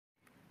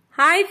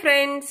Hi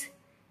friends,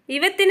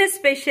 ಇವತ್ತಿನ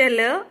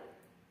special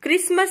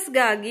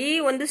ಕ್ರಿಸ್ಮಸ್ಗಾಗಿ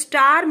ಒಂದು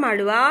star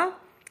ಮಾಡುವ.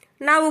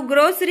 ನಾವು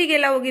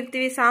ಗ್ರೋಸರಿಗೆಲ್ಲ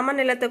ಹೋಗಿರ್ತೀವಿ,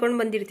 ಸಾಮಾನೆಲ್ಲ ತಗೊಂಡು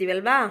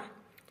ಬಂದಿರ್ತೀವಲ್ವಾ,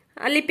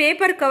 ಅಲ್ಲಿ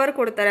ಪೇಪರ್ ಕವರ್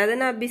ಕೊಡ್ತಾರೆ.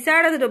 ಅದನ್ನು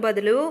ಬಿಸಾಡೋದ್ರ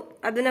ಬದಲು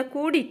ಅದನ್ನು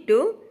ಕೂಡಿಟ್ಟು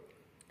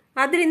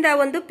ಅದರಿಂದ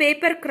ಒಂದು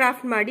ಪೇಪರ್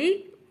ಕ್ರಾಫ್ಟ್ ಮಾಡಿ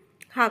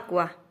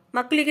ಹಾಕುವ,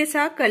 ಮಕ್ಕಳಿಗೆ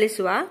ಸಹ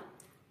ಕಲಿಸುವ.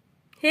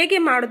 ಹೇಗೆ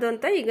ಮಾಡೋದು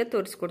ಅಂತ ಈಗ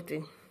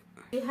ತೋರಿಸ್ಕೊಡ್ತೀನಿ.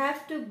 You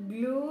have to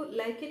glue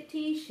like a T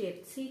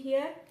shape. See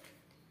here?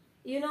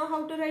 You know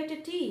how to write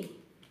a T?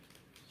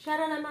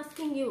 Sharon, I'm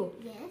asking you.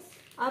 Yes.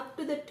 Up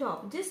to the top.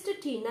 Just a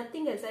T,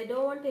 nothing else. I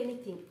don't want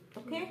anything.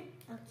 Okay?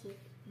 Okay.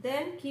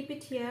 Then keep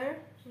it here.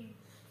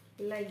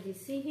 Like this.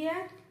 See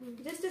here?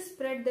 Just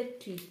spread the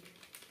T.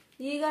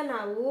 ಈಗ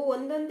ನಾವು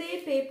ಒಂದೊಂದೇ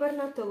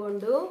ಪೇಪರ್ನ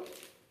ತಗೊಂಡು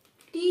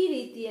T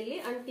ರೀತಿಯಲ್ಲಿ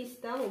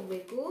ಅಂಟಿಸ್ತಾ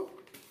ಹೋಗ್ಬೇಕು.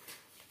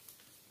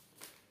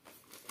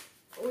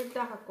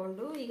 ಉಲ್ಟಾ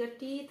ಹಾಕೊಂಡು ಈಗ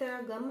T ತರ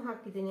ಗಮ್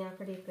ಹಾಕಿದ್ದೀನಿ ಆ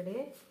ಕಡೆ ಈ ಕಡೆ.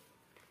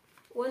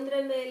 ಒಂದರ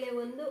ಮೇಲೆ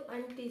ಒಂದು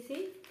ಅಂಟಿಸಿ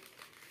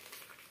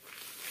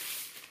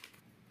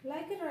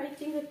like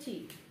writing a T.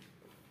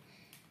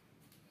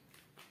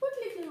 Put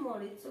little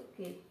more, it's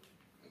okay.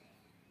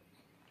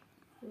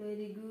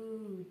 Very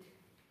good.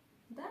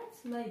 That's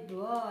my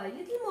boy.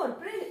 Little more,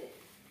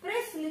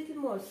 press little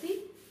more. See,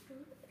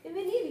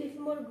 we need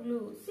little more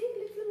glue. See,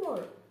 little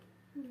more.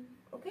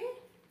 Okay,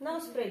 now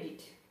spread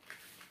it.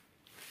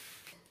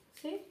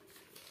 See,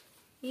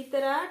 ಈ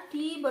ತರ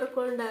T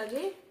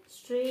ಬರ್ಕೊಂಡಾಗೆ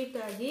straight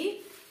ಆಗಿ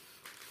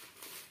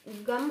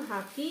gum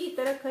ಹಾಕಿ ಈ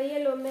ತರ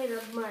ಕೈಯಲ್ಲಿ ಒಮ್ಮೆ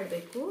rub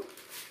ಮಾಡಬೇಕು.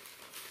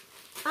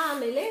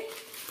 ಆಮೇಲೆ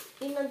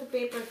ಇನ್ನೊಂದು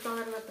ಪೇಪರ್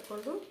ಕವರ್ನ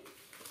ತಗೊಂಡು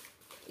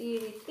ಈ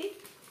ರೀತಿ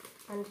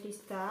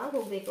ಅಂಟಿಸ್ತಾ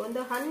ಹೋಗ್ಬೇಕು.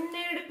 ಒಂದು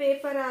 12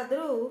 ಪೇಪರ್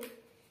ಆದರೂ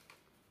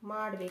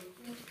ಮಾಡಬೇಕು.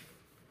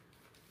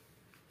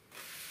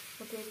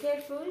 Okay,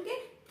 careful.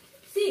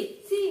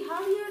 C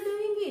how you are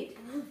doing it.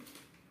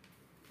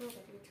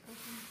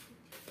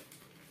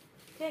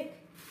 Take,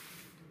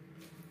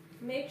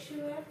 make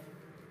sure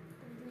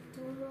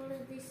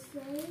This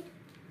side.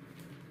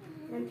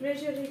 and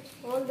pressure it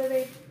all the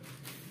way.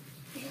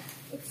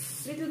 It's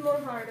little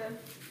more harder.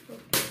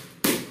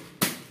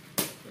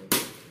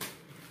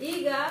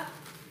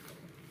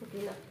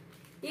 Okay.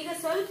 ಈಗ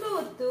ಸ್ವಲ್ಪ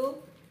ಹೊತ್ತು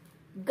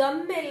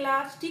ಗಮ್ ಎಲ್ಲ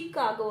ಸ್ಟಿಕ್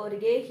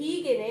ಆಗೋವರೆಗೆ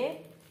ಹೀಗೇನೆ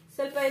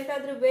ಸ್ವಲ್ಪ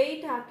ಎಂತಾದ್ರೂ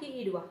ವೆಯ್ಟ್ ಹಾಕಿ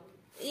ಇಡುವ.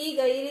 ಈಗ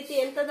ಈ ರೀತಿ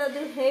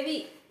ಎಂತದಾದ್ರೂ ಹೆವಿ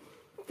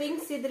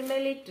ಥಿಂಗ್ಸ್ ಇದ್ರ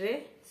ಮೇಲೆ ಇಟ್ರೆ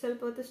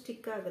ಸ್ವಲ್ಪ ಹೊತ್ತು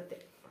ಸ್ಟಿಕ್ ಆಗುತ್ತೆ.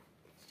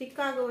 ಸ್ಟಿಕ್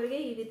ಆಗೋವರೆಗೆ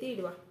ಈ ರೀತಿ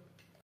ಇಡುವ.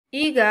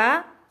 ಈಗ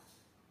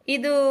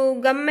ಇದು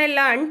ಗಮ್ಮೆಲ್ಲ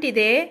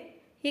ಅಂಟಿದೆ.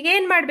 ಈಗ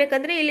ಏನು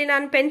ಮಾಡಬೇಕಂದ್ರೆ, ಇಲ್ಲಿ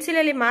ನಾನು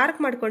ಪೆನ್ಸಿಲಲ್ಲಿ ಮಾರ್ಕ್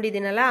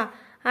ಮಾಡ್ಕೊಂಡಿದ್ದೀನಲ್ಲ,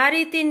 ಆ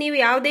ರೀತಿ ನೀವು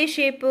ಯಾವುದೇ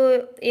ಶೇಪ್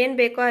ಏನು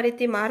ಬೇಕೋ ಆ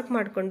ರೀತಿ ಮಾರ್ಕ್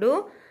ಮಾಡಿಕೊಂಡು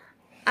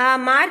ಆ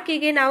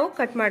ಮಾರ್ಕಿಗೆ ನಾವು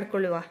ಕಟ್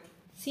ಮಾಡ್ಕೊಳ್ಳುವ.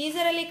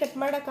 ಸೀಸರಲ್ಲಿ ಕಟ್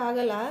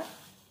ಮಾಡೋಕ್ಕಾಗಲ್ಲ,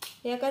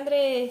 ಯಾಕಂದರೆ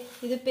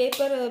ಇದು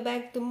ಪೇಪರ್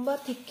ಬ್ಯಾಗ್ ತುಂಬ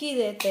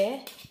ತಿಕ್ಕಿದೆ.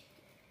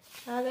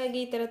 ಹಾಗಾಗಿ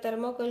ಈ ಥರ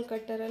ಥರ್ಮೋಕೋಲ್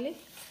ಕಟ್ಟರಲ್ಲಿ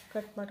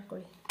ಕಟ್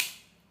ಮಾಡ್ಕೊಳ್ಳಿ,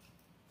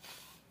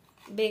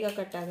 ಬೇಗ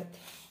ಕಟ್ ಆಗುತ್ತೆ.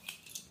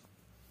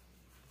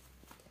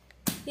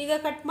 ಈಗ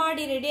ಕಟ್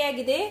ಮಾಡಿ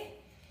ರೆಡಿಯಾಗಿದೆ.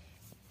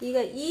 ಈಗ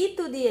ಈ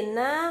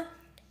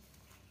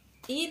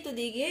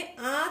ತುದಿಗೆ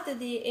ಆ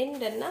ತುದಿ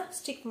ಎಂಡನ್ನು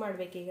ಸ್ಟಿಕ್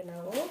ಮಾಡಬೇಕೀಗ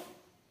ನಾವು.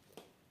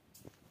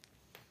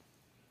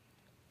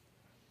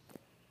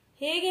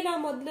 ಹೇಗೆ ನಾವು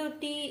ಮೊದಲು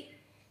T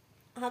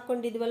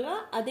ಹಾಕೊಂಡಿದ್ವಲ್ವ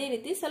ಅದೇ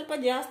ರೀತಿ ಸ್ವಲ್ಪ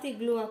ಜಾಸ್ತಿ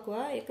ಗ್ಲೂ ಹಾಕುವ,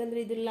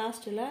 ಯಾಕಂದ್ರೆ ಇದು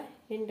ಲಾಸ್ಟ್ ಅಲ್ಲ,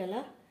 ಎಂಡ್ ಅಲ್ಲ.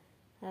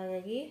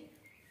 ಹಾಗಾಗಿ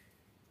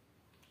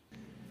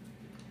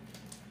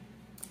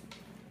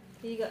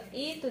ಈಗ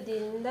ಈ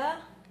ತುದಿಯಿಂದ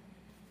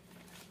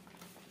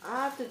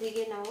ಆ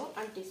ತುದಿಗೆ ನಾವು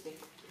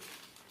ಅಂಟಿಸ್ಬೇಕು.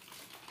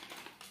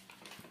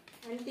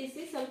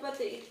 ಅಂಟಿಸಿ ಸ್ವಲ್ಪ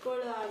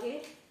ಇಟ್ಕೊಳ್ಳೋ ಹಾಗೆ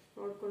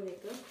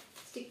ನೋಡ್ಕೊಳ್ಬೇಕು,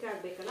 ಸ್ಟಿಕ್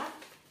ಆಗಬೇಕಲ್ಲ.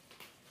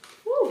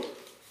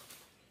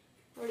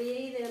 ನೋಡಿ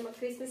ಹೇಗಿದೆ ನಮ್ಮ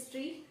ಕ್ರಿಸ್ಮಸ್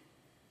ಟ್ರೀ.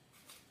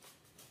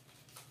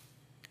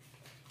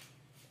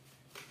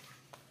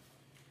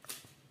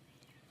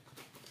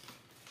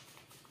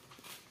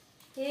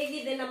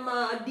 ಹೇಗಿದೆ ನಮ್ಮ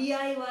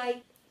DIY?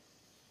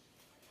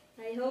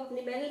 ಐ ಹೋಪ್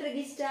ನಿಮ್ಮೆಲ್ಲರಿಗೂ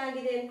ಇಷ್ಟ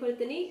ಆಗಿದೆ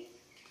ಅನ್ಕೊಳ್ತೀನಿ.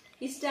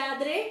 ಇಷ್ಟ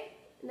ಆದರೆ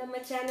ನಮ್ಮ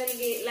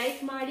ಚಾನಲ್ಗೆ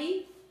ಲೈಕ್ ಮಾಡಿ,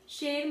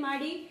 ಶೇರ್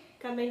ಮಾಡಿ,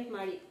 ಕಮೆಂಟ್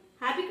ಮಾಡಿ.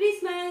 Happy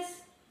Christmas!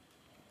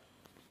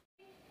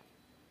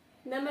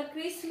 ನಮ್ಮ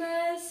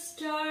ಕ್ರಿಸ್ಮಸ್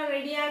ಸ್ಟಾರ್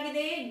ರೆಡಿ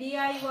ಆಗಿದೆ.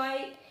 DIY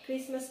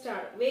Christmas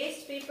star,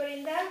 waste paper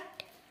ಇಂದ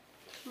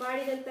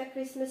ಮಾಡಿದಂತ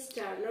ಕ್ರಿಸ್ಮಸ್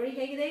ಸ್ಟಾರ್ ನೋಡಿ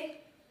ಹೇಗಿದೆ.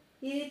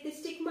 ಈ ರೀತಿ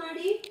ಸ್ಟಿಕ್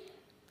ಮಾಡಿ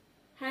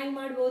ಹ್ಯಾಂಗ್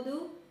ಮಾಡಬಹುದು.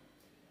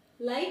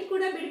 ಲೈಟ್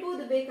ಕೂಡ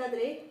ಬಿಡಬಹುದು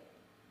ಬೇಕಾದ್ರೆ.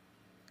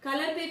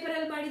 ಕಲರ್ ಪೇಪರ್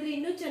ಅಲ್ಲಿ ಮಾಡಿದ್ರೆ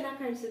ಇನ್ನೂ ಚೆನ್ನಾಗಿ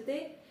ಕಾಣಿಸುತ್ತೆ.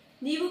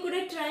 ನೀವು ಕೂಡ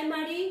ಟ್ರೈ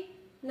ಮಾಡಿ.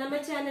 ನಮ್ಮ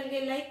ಚಾನಲ್ಗೆ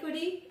ಲೈಕ್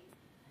ಕೊಡಿ.